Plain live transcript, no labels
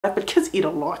But kids eat a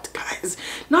lot, guys.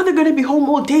 Now they're gonna be home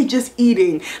all day just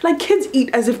eating. Like, kids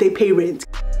eat as if they pay rent.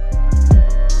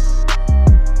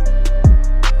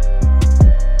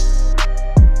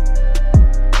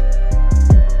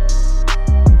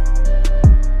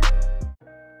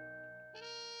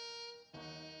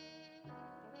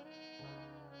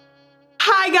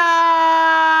 Hi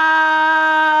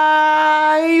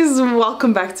guys,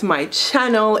 welcome back to my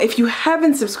channel. If you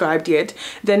haven't subscribed yet,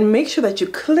 then make sure that you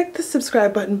click the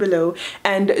subscribe button below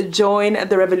and join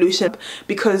the revolution,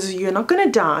 because you're not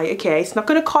gonna die, okay? It's not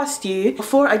gonna cost you.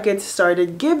 Before I get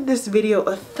started, give this video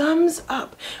a thumbs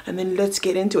up and then let's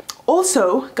get into it.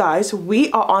 Also, guys,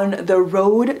 we are on the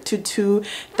road to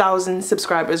 2,000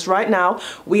 subscribers. Right now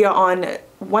we are on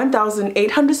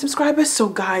 1,800 subscribers. So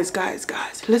guys,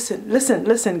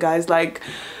 listen guys, like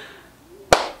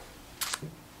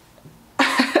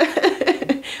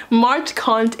March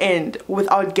can't end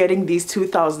without getting these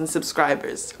 2,000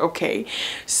 subscribers, okay?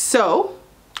 So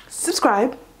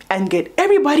subscribe and get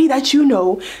everybody that you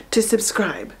know to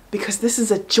subscribe, because this is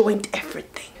a joint effort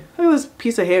thing. Look at this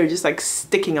piece of hair just like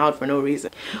sticking out for no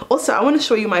reason. Also, I want to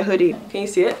show you my hoodie. Can you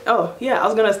see it? Oh yeah, I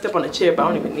was gonna step on a chair, but I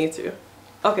don't even need to.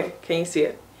 Okay, can you see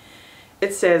it?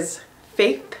 It says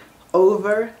faith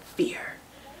over fear.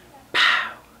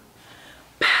 Pow,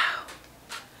 pow,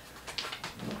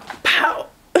 pow.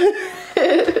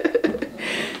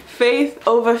 Faith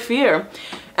over fear.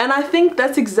 And I think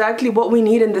that's exactly what we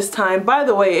need in this time. By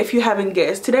the way, if you haven't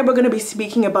guessed, today we're going to be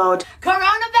speaking about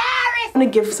coronavirus. I'm going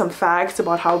to give some facts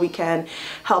about how we can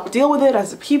help deal with it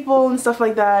as a people and stuff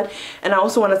like that. And I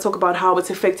also want to talk about how it's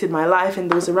affected my life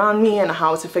and those around me, and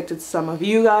how it's affected some of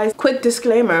you guys. Quick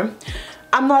disclaimer,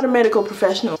 I'm not a medical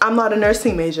professional. I'm not a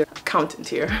nursing major. Accountant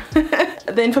here.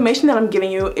 The information that I'm giving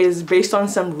you is based on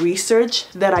some research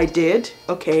that I did,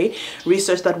 okay?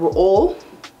 Research that we're all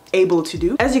able to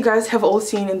do. As you guys have all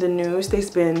seen in the news, there's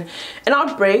been an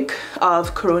outbreak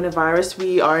of coronavirus.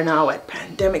 We are now at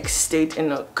pandemic state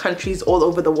in countries all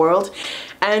over the world.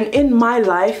 And in my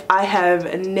life, I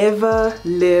have never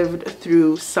lived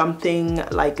through something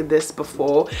like this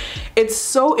before. It's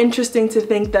so interesting to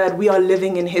think that we are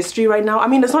living in history right now. I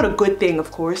mean, it's not a good thing,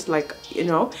 of course, like, you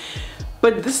know,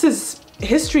 but this is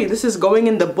history. This is going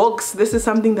in the books. This is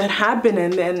something that happened,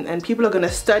 and people are going to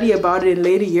study about it in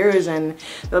later years, and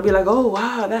they'll be like, oh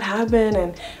wow, that happened,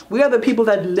 and we are the people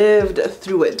that lived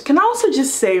through it. Can I also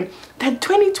just say that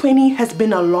 2020 has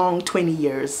been a long 20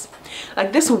 years.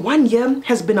 Like, this 1 year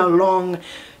has been a long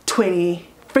 20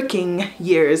 freaking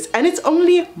years, and it's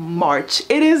only March.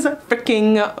 It is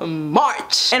freaking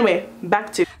March. Anyway,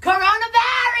 back to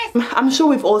coronavirus. I'm sure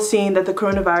we've all seen that the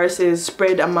coronavirus is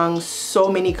spread among so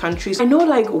many countries. I know,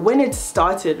 like, when it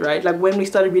started, right, like when we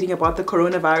started reading about the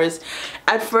coronavirus,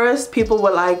 at first people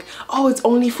were like, oh, it's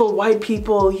only for white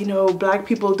people, you know, black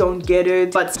people don't get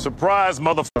it. But surprise,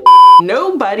 motherfucker,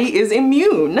 nobody is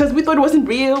immune, because we thought it wasn't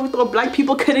real. We thought black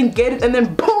people couldn't get it, and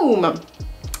then boom,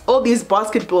 all these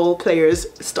basketball players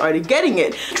started getting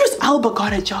it. Idris Elba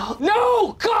got it, y'all.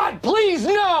 No, God, please,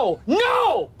 no,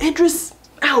 no. Idris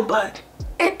Elba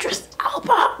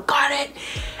got it.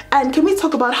 And can we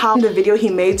talk about how in the video he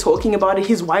made talking about it,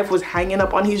 his wife was hanging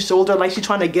up on his shoulder like she's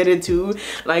trying to get it too.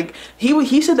 Like,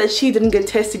 he said that she didn't get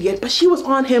tested yet, but she was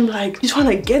on him like she's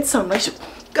trying to get some. Like,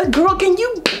 girl, can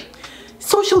you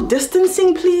social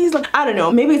distancing, please? Like, I don't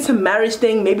know, maybe it's a marriage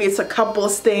thing, maybe it's a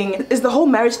couples thing. Is the whole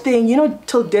marriage thing, you know,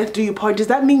 till death do you part, does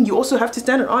that mean you also have to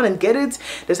stand it on and get it?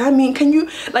 Does that mean, can you,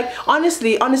 like,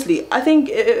 honestly, I think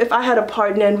if I had a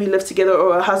partner and we lived together,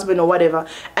 or a husband or whatever,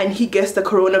 and he gets the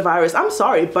coronavirus, I'm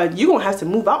sorry, but you're gonna have to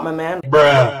move out, my man.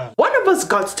 Bruh. One of us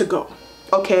got to go,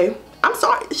 okay? I'm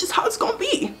sorry, it's just how it's gonna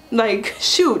be. Like,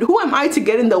 shoot, who am I to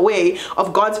get in the way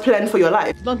of God's plan for your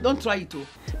life? Don't try to.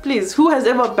 Please, who has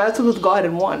ever battled with God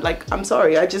and won? Like, I'm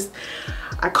sorry, I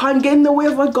can't get in the way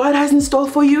of what God has in store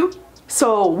for you.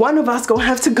 So one of us gonna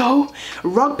have to go.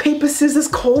 Rock, paper, scissors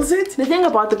calls it. The thing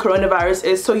about the coronavirus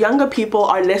is, so younger people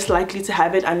are less likely to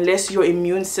have it unless your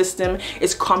immune system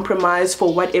is compromised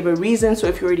for whatever reason. So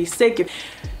if you're already sick,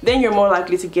 then you're more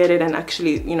likely to get it and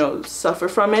actually, you know, suffer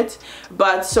from it.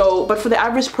 But for the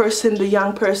average person, the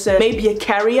young person may be a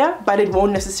carrier, but it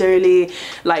won't necessarily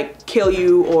like kill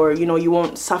you, or, you know, you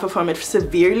won't suffer from it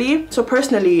severely. So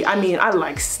personally, I mean, I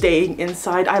like staying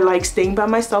inside. I like staying by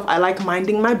myself. I like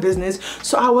minding my business.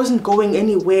 So I wasn't going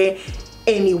anywhere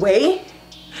anyway.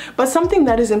 But something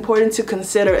that is important to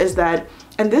consider is that,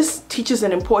 and this teaches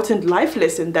an important life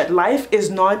lesson, that life is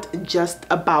not just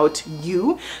about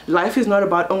you. Life is not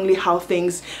about only how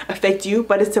things affect you,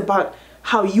 but it's about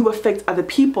how you affect other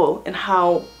people and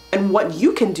how and what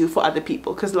you can do for other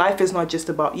people, because life is not just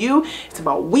about you, it's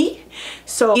about we.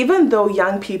 So even though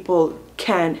young people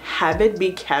can have it,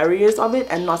 be carriers of it,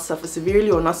 and not suffer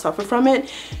severely or not suffer from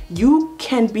it, you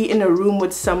can be in a room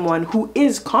with someone who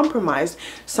is compromised.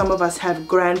 Some of us have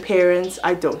grandparents.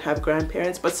 I don't have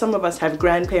grandparents, but some of us have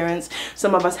grandparents.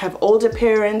 Some of us have older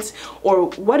parents, or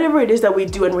whatever it is that we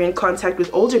do, and we're in contact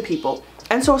with older people.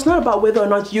 And so it's not about whether or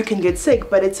not you can get sick,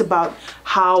 but it's about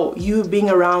how you being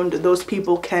around those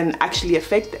people can actually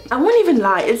affect them. I won't even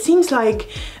lie, it seems like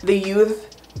the youth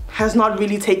has not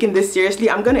really taken this seriously.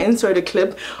 I'm gonna insert a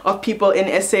clip of people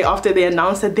in SA after they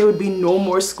announced that there would be no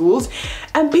more schools,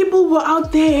 and people were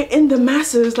out there in the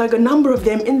masses, like a number of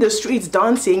them in the streets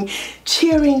dancing,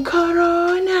 cheering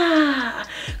Corona,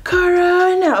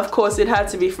 Corona. Of course it had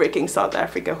to be freaking South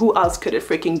Africa. Who else could it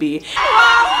freaking be?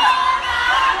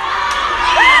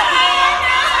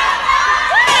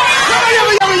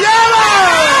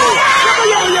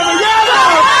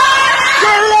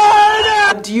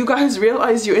 Do you guys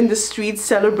realize you're in the streets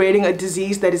celebrating a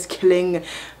disease that is killing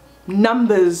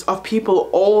numbers of people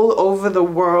all over the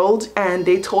world, and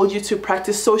they told you to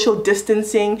practice social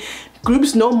distancing,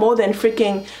 groups no more than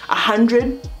freaking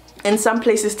 100, in some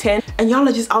places 10, and y'all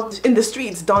are just out in the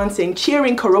streets dancing,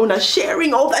 cheering Corona,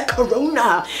 sharing all that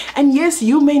Corona. And yes,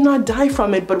 you may not die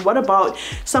from it, but what about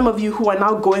some of you who are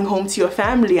now going home to your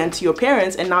family and to your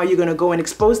parents, and now you're gonna go and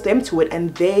expose them to it,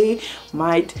 and they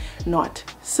might not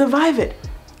survive it.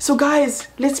 So guys,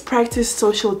 let's practice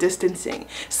social distancing.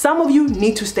 Some of you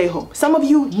need to stay home. Some of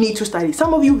you need to study.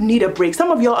 Some of you need a break.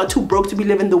 Some of y'all are too broke to be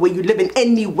living the way you live in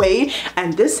anyway.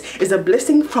 And this is a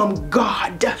blessing from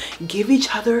God. Give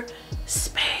each other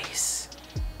space.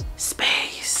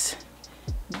 Space.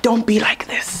 Don't be like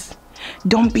this.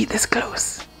 Don't be this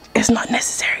close. It's not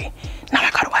necessary. Now I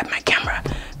gotta wipe my camera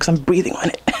because I'm breathing on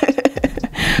it.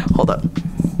 Hold up.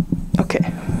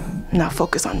 Okay. Now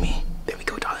focus on me. There we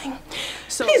go, darling.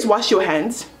 So please wash your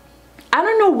hands. I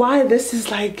don't know why this is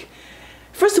like,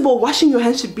 first of all, washing your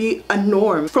hands should be a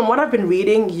norm. From what I've been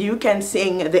reading, you can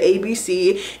sing the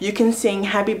ABC, you can sing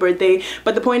happy birthday,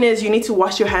 but the point is you need to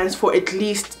wash your hands for at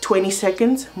least 20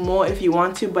 seconds, more if you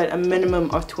want to, but a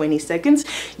minimum of 20 seconds.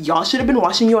 Y'all should have been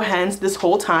washing your hands this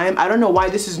whole time. I don't know why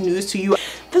this is news to you.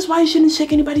 That's why you shouldn't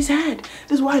shake anybody's hand.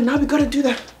 That's why now we gotta do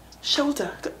the shoulder.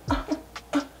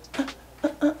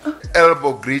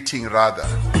 Elbow greeting rather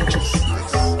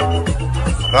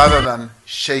than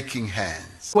shaking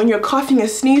hands. When you're coughing and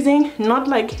sneezing, not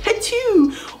like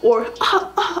achoo or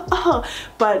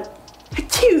but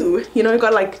achoo. You know, you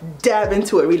gotta like dab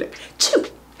into it, really like choo,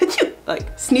 achoo,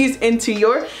 like sneeze into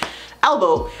your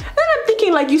elbow. And I'm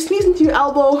thinking like you sneeze into your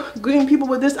elbow, greeting people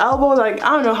with this elbow, like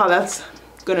I don't know how that's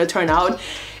gonna turn out.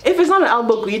 If it's not an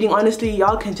elbow greeting, honestly,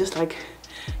 y'all can just like,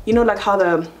 you know, like how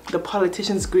the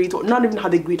politicians greet, or not even how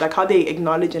they greet, like how they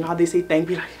acknowledge and how they say thank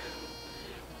you, like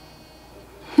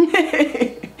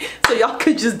so y'all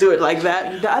could just do it like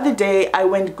that. The other day I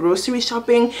went grocery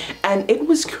shopping and it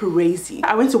was crazy.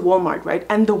 I went to Walmart, right,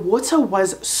 and the water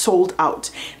was sold out.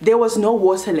 There was no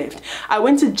water left. I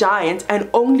went to Giant and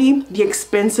only the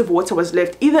expensive water was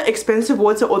left. Either expensive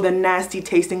water or the nasty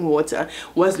tasting water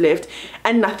was left,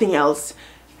 and nothing else.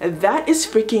 That is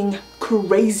freaking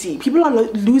crazy. People are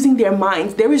losing their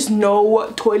minds. There is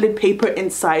no toilet paper in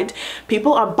sight.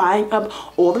 People are buying up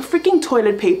all the freaking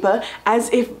toilet paper as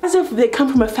if they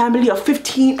come from a family of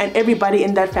 15 and everybody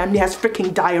in that family has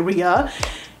freaking diarrhea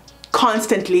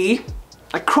constantly.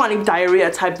 Like chronic diarrhea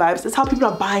type vibes. That's how people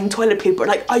are buying toilet paper.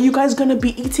 Like, are you guys gonna be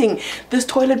eating this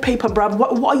toilet paper, bruv?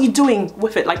 What are you doing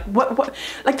with it? Like, what?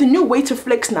 Like the new way to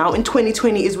flex now in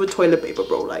 2020 is with toilet paper,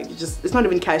 bro. Like, it's not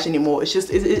even cash anymore. It's just,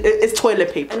 it's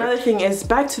toilet paper. Another thing is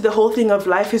back to the whole thing of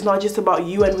life is not just about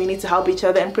you, and we need to help each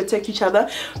other and protect each other.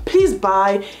 Please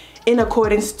buy in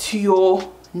accordance to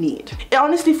your need. It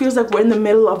honestly feels like we're in the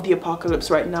middle of the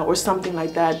apocalypse right now or something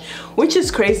like that, which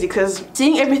is crazy because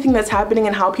seeing everything that's happening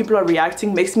and how people are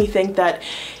reacting makes me think that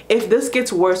if this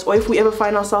gets worse, or if we ever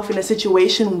find ourselves in a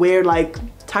situation where like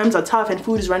times are tough and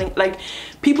food is running, like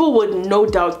people would no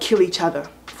doubt kill each other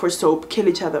for soap, kill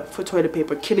each other for toilet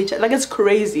paper, kill each other. Like, it's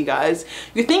crazy, guys.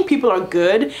 You think people are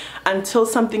good until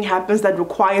something happens that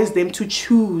requires them to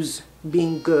choose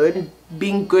being good.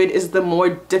 Being good is the more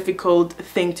difficult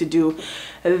thing to do.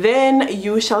 then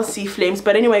you shall see flames.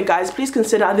 But anyway guys, please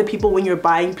consider other people when you're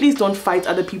buying. Please don't fight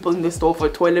other people in the store for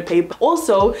toilet paper.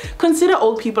 Also consider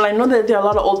old people. I know that there are a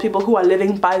lot of old people who are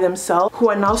living by themselves, who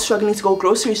are now struggling to go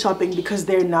grocery shopping because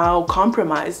they're now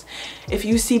compromised. If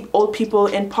you see old people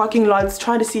in parking lots,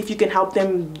 try to see if you can help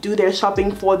them do their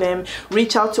shopping for them.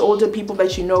 Reach out to older people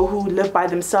that you know who live by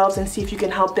themselves and see if you can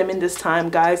help them in this time,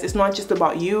 guys. It's not just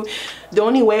about you. The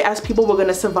only way as people we're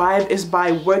gonna survive is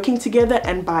by working together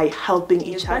and by helping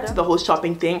each other. Back to the whole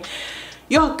shopping thing.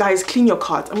 Yo guys, clean your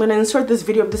cart. I'm gonna insert this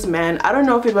video of this man. I don't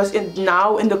know if it was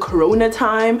now in the corona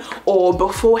time or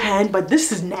beforehand, but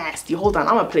this is nasty. Hold on,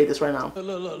 I'm gonna play this right now.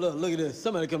 Look at this.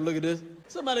 Somebody come look at this.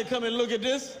 Somebody come and look at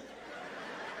this.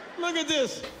 Look at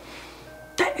this.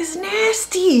 That is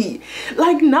nasty.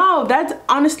 Like now, that's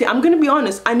honestly, I'm gonna be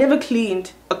honest, I never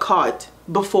cleaned a cart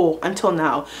before until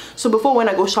now. So before, when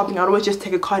I go shopping, I always just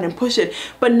take a cart and push it.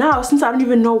 But now, since I don't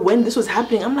even know when this was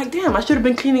happening, I'm like, damn, I should have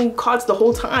been cleaning carts the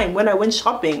whole time when I went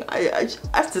shopping.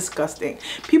 That's disgusting.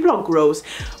 People are gross.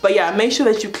 But yeah, make sure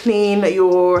that you clean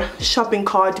your shopping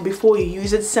cart before you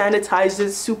use it. Sanitize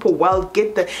it super well.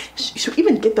 Get the, you should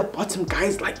even get the bottom,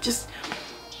 guys. Like, just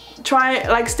try,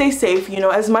 like, stay safe, you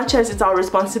know. As much as it's our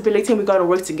responsibility and we gotta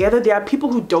work together, there are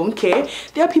people who don't care.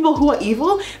 There are people who are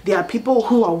evil. There are people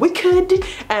who are wicked,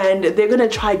 and they're gonna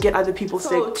try to get other people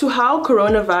sick. To how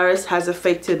coronavirus has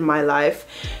affected my life,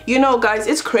 you know guys,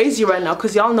 it's crazy right now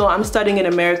because y'all know I'm studying in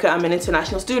America. I'm an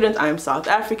international student. I'm South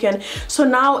African. So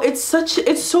now it's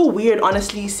so weird,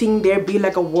 honestly, seeing there be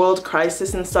like a world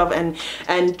crisis and stuff,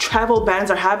 and travel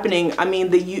bans are happening. I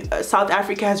mean, South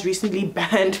Africa has recently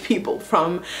banned people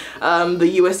from the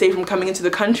USA from coming into the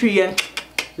country, and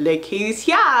like he's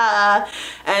here.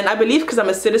 And I believe because I'm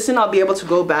a citizen, I'll be able to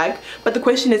go back. But the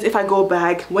question is, if I go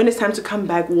back, when it's time to come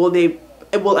back,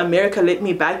 will America let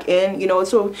me back in? You know,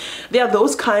 so there are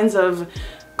those kinds of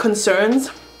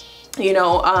concerns, you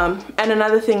know. And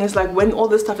another thing is, like, when all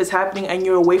this stuff is happening and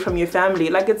you're away from your family,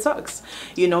 like, it sucks,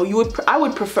 you know. I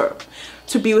would prefer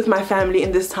to be with my family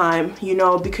in this time, you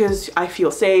know, because I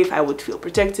feel safe, I would feel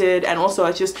protected, and also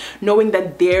I just knowing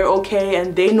that they're okay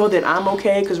and they know that I'm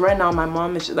okay. Because right now my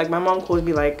mom is just, like, my mom calls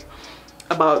me like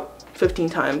about 15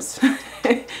 times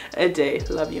a day.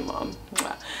 Love you, mom.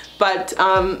 But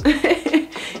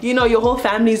you know, your whole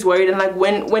family's worried, and like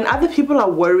when other people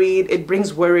are worried, it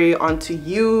brings worry onto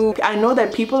you. I know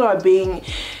that people are being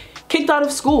kicked out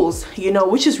of schools, you know,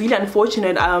 which is really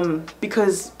unfortunate,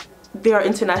 because there are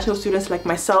international students like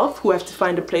myself who have to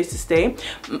find a place to stay.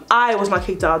 I was not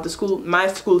kicked out of the school. My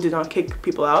school did not kick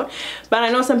people out. But I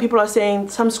know some people are saying,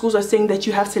 some schools are saying that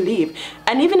you have to leave.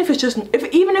 And even if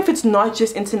it's not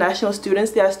just international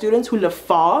students, there are students who live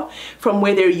far from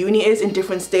where their uni is, in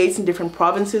different states, in different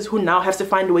provinces, who now have to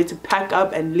find a way to pack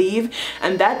up and leave.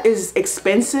 And that is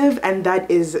expensive and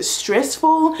that is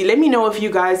stressful. Let me know if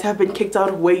you guys have been kicked out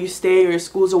of where you stay or your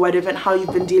schools or whatever, and how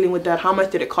you've been dealing with that. How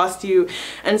much did it cost you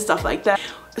and stuff like that.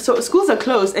 So schools are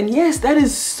closed, and yes, that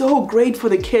is so great for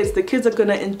the kids. The kids are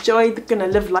gonna enjoy, they're gonna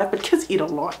live life, but kids eat a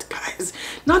lot, guys.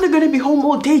 Now they're gonna be home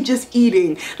all day just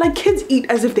eating. Like, kids eat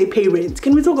as if they pay rent.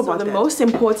 Can we talk about that? The most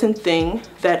important thing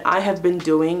that I have been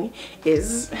doing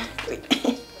is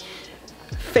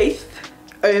faith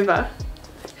over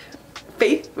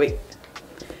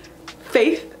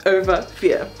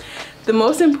fear. The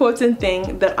most important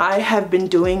thing that I have been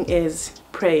doing is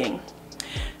praying.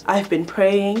 I've been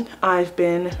praying, I've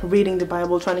been reading the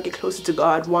Bible, trying to get closer to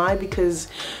God. Why? Because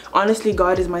honestly,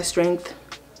 God is my strength,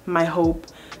 my hope,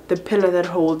 the pillar that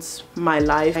holds my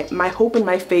life. My hope and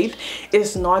my faith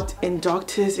is not in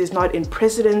doctors, is not in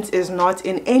presidents, is not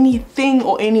in anything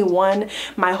or anyone.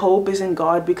 My hope is in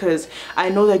God, because I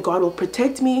know that God will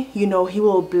protect me. You know, He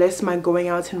will bless my going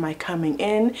out and my coming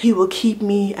in. He will keep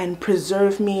me and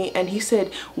preserve me. And He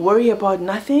said, worry about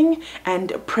nothing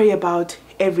and pray about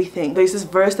everything. There's this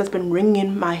verse that's been ringing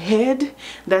in my head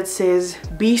that says,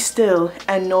 be still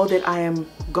and know that I am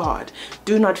God.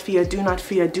 Do not fear, do not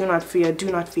fear, do not fear,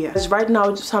 do not fear. Because right now,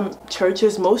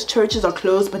 most churches are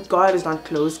closed, but God is not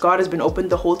closed. God has been open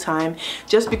the whole time.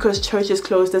 Just because church is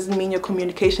closed doesn't mean your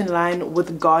communication line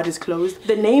with God is closed.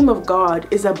 The name of God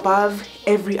is above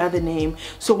every other name.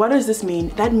 So what does this mean?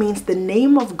 That means the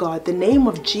name of God, the name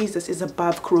of Jesus, is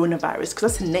above coronavirus,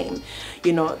 because that's a name.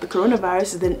 You know, the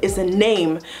coronavirus is the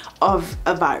name of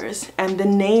a virus, and the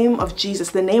name of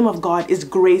Jesus, the name of God, is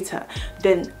greater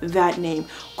than that name.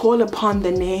 Call upon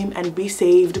the name and be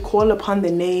saved. Call upon the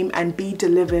name and be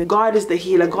delivered. God is the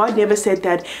healer. God never said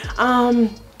that,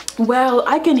 well,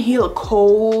 I can heal a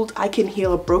cold, I can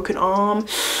heal a broken arm.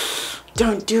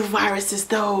 Don't do viruses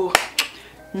though.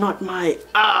 Not my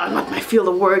field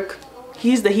of work.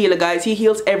 He's the healer, guys. He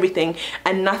heals everything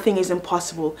and nothing is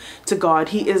impossible to God.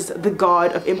 He is the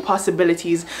God of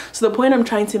impossibilities. So the point I'm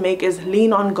trying to make is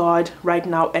lean on God right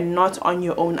now and not on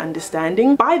your own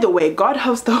understanding. By the way, God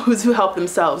helps those who help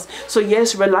themselves. So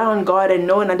yes, rely on God and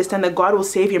know and understand that God will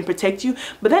save you and protect you,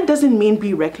 but that doesn't mean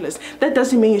be reckless. That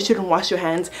doesn't mean you shouldn't wash your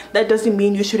hands. That doesn't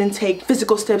mean you shouldn't take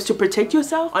physical steps to protect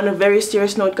yourself. On a very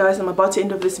serious note, guys, I'm about to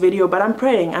end this video, but I'm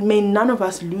praying and may none of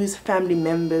us lose family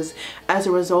members as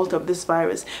a result of this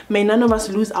virus. May none of us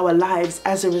lose our lives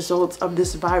as a result of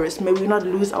this virus. May we not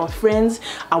lose our friends,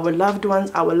 our loved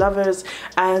ones, our lovers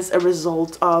as a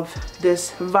result of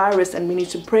this virus, and we need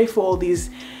to pray for all these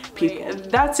people.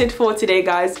 That's it for today,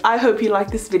 guys. I hope you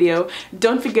liked this video.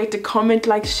 Don't forget to comment,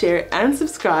 like, share and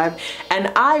subscribe,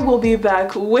 and I will be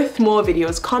back with more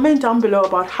videos. Comment down below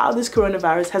about how this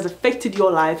coronavirus has affected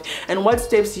your life and what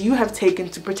steps you have taken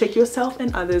to protect yourself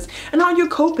and others and how you're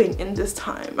coping in this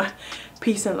time.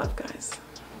 Peace and love, guys.